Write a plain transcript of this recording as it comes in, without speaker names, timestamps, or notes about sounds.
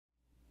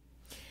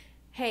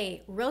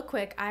Hey, real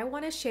quick, I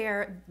want to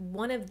share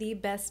one of the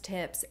best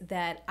tips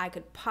that I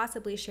could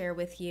possibly share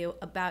with you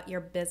about your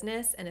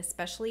business and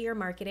especially your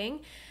marketing.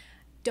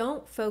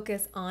 Don't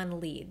focus on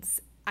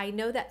leads. I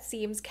know that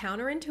seems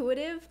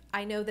counterintuitive.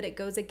 I know that it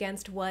goes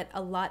against what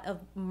a lot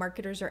of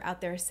marketers are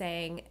out there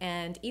saying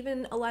and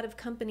even a lot of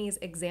companies'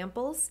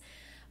 examples.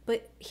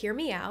 But hear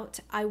me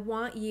out. I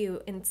want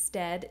you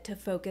instead to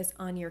focus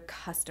on your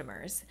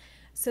customers.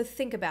 So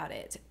think about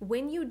it.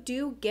 When you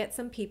do get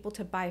some people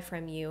to buy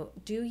from you,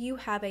 do you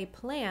have a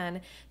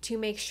plan to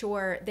make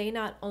sure they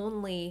not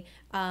only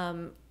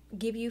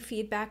give you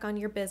feedback on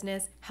your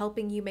business,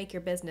 helping you make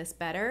your business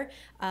better,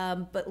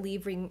 but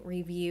leaving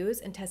reviews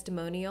and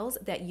testimonials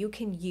that you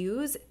can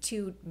use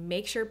to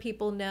make sure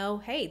people know,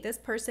 hey, this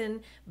person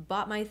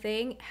bought my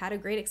thing, had a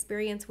great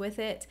experience with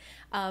it.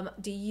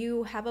 Do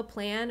you have a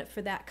plan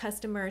for that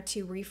customer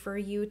to refer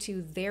you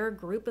to their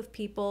group of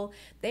people?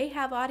 They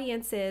have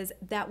audiences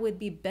that would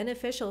be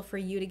beneficial for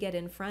you to get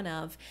in front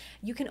of.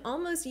 You can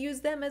almost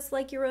use them as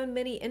like your own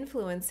mini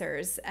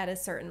influencers at a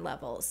certain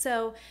level.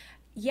 So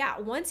yeah,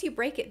 once you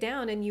break it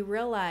down and you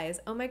realize,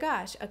 oh my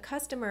gosh, a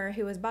customer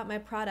who has bought my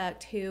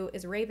product, who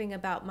is raving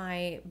about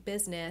my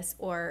business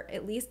or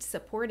at least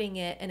supporting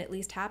it and at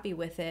least happy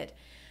with it,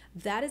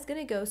 that is going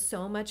to go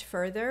so much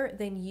further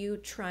than you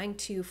trying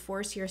to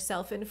force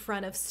yourself in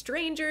front of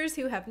strangers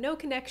who have no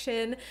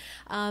connection.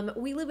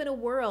 We live in a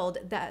world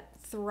that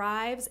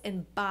thrives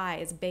and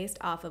buys based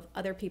off of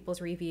other people's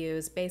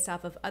reviews, based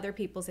off of other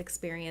people's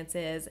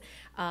experiences.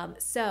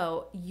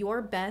 So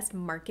your best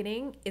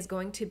marketing is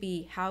going to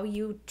be how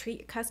you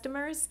treat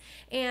customers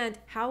and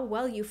how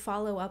well you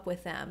follow up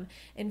with them.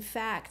 In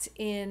fact,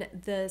 in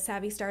the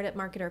Savvy Startup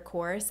Marketer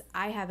course,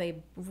 I have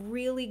a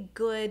really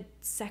good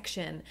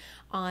section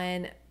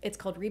on, it's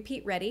called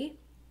Repeat Ready.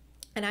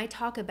 And I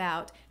talk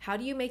about how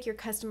do you make your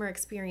customer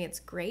experience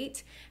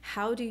great?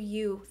 How do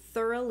you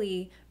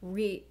thoroughly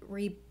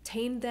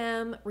retain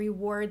them,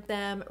 reward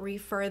them,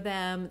 refer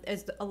them?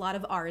 There's a lot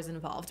of R's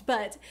involved,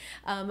 but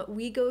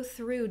we go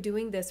through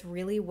doing this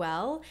really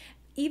well.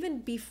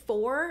 Even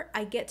before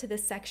I get to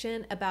this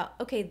section about,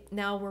 okay,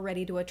 now we're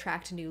ready to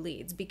attract new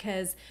leads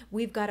because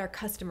we've got our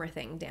customer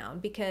thing down.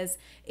 Because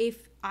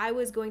if I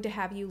was going to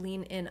have you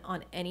lean in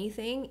on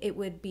anything, it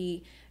would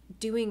be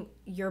doing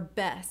your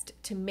best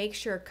to make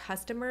sure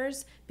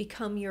customers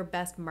become your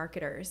best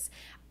marketers.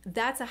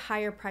 That's a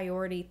higher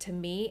priority to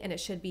me, and it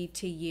should be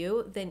to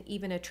you, than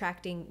even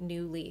attracting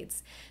new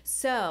leads.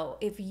 So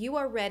if you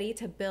are ready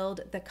to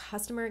build the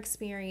customer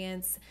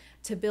experience,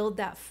 to build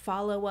that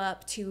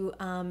follow-up, to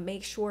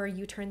make sure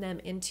you turn them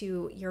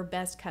into your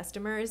best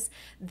customers,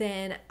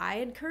 then I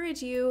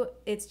encourage you.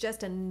 It's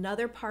just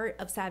another part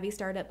of Savvy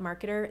Startup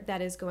Marketer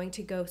that is going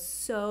to go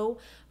so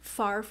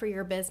far for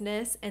your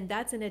business. And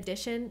that's in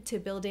addition to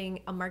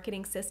building a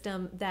marketing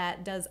system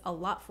that does a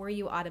lot for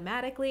you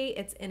automatically.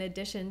 It's in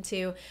addition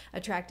to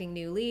attracting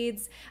new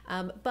leads.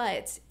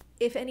 But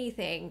if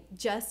anything,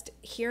 just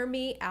hear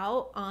me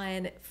out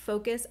on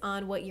focus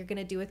on what you're going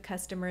to do with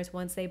customers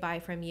once they buy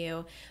from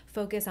you.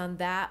 Focus on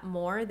that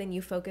more than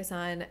you focus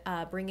on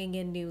bringing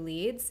in new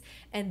leads,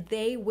 and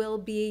they will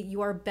be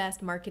your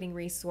best marketing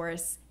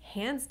resource,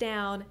 hands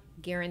down,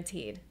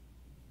 guaranteed.